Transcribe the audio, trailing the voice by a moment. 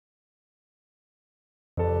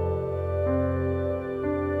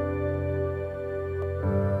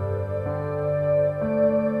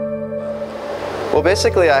Well,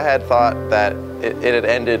 basically I had thought that it had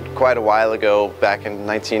ended quite a while ago, back in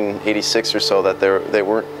 1986 or so, that they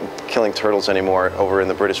weren't killing turtles anymore over in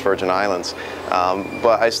the British Virgin Islands.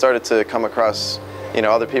 But I started to come across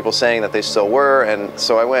other people saying that they still were, and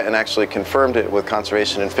so I went and actually confirmed it with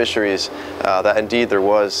Conservation and Fisheries that indeed there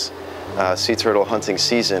was sea turtle hunting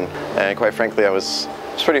season. And quite frankly, I was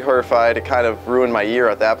pretty horrified. It kind of ruined my year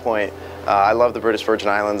at that point. I love the British Virgin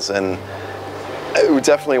Islands, and I would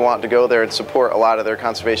definitely want to go there and support a lot of their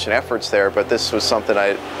conservation efforts there, but this was something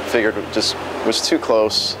I figured just was too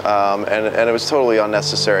close, and it was totally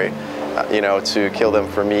unnecessary, to kill them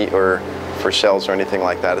for meat or for shells or anything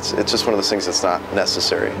like that. It's just one of those things that's not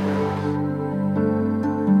necessary.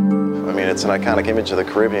 I mean, it's an iconic image of the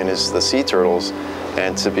Caribbean is the sea turtles,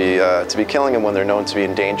 and to be killing them when they're known to be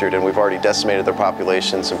endangered, and we've already decimated their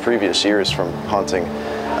populations in previous years from hunting,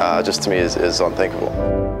 just to me is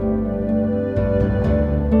unthinkable.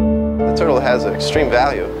 The turtle has extreme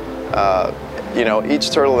value.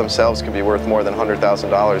 Each turtle themselves can be worth more than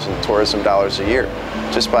 $100,000 in tourism dollars a year,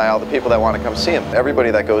 just by all the people that want to come see them.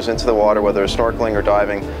 Everybody that goes into the water, whether it's snorkeling or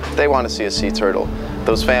diving, they want to see a sea turtle.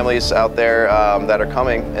 Those families out there that are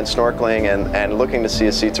coming and snorkeling and looking to see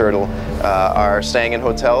a sea turtle are staying in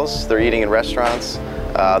hotels, they're eating in restaurants,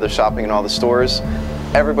 they're shopping in all the stores.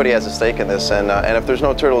 Everybody has a stake in this, and if there's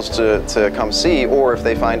no turtles to come see, or if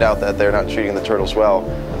they find out that they're not treating the turtles well,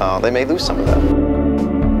 they may lose some of them.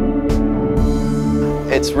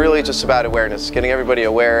 It's really just about awareness, getting everybody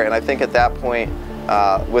aware, and I think at that point,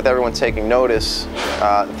 with everyone taking notice,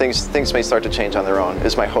 things may start to change on their own,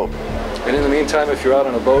 is my hope. And in the meantime, if you're out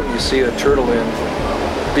on a boat and you see a turtle in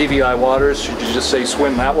BVI waters, should you just say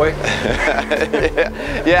swim that way?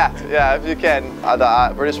 yeah, if you can.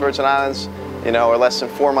 The British Virgin Islands, are less than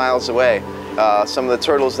 4 miles away. Some of the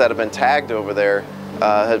turtles that have been tagged over there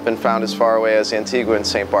have been found as far away as Antigua and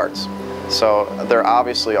St. Bart's. So they're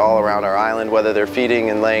obviously all around our island, whether they're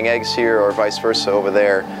feeding and laying eggs here or vice versa over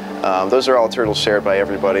there. Those are all turtles shared by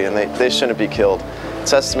everybody, and they shouldn't be killed.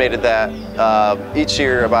 It's estimated that each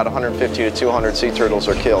year about 150 to 200 sea turtles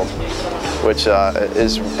are killed, which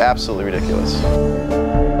is absolutely ridiculous.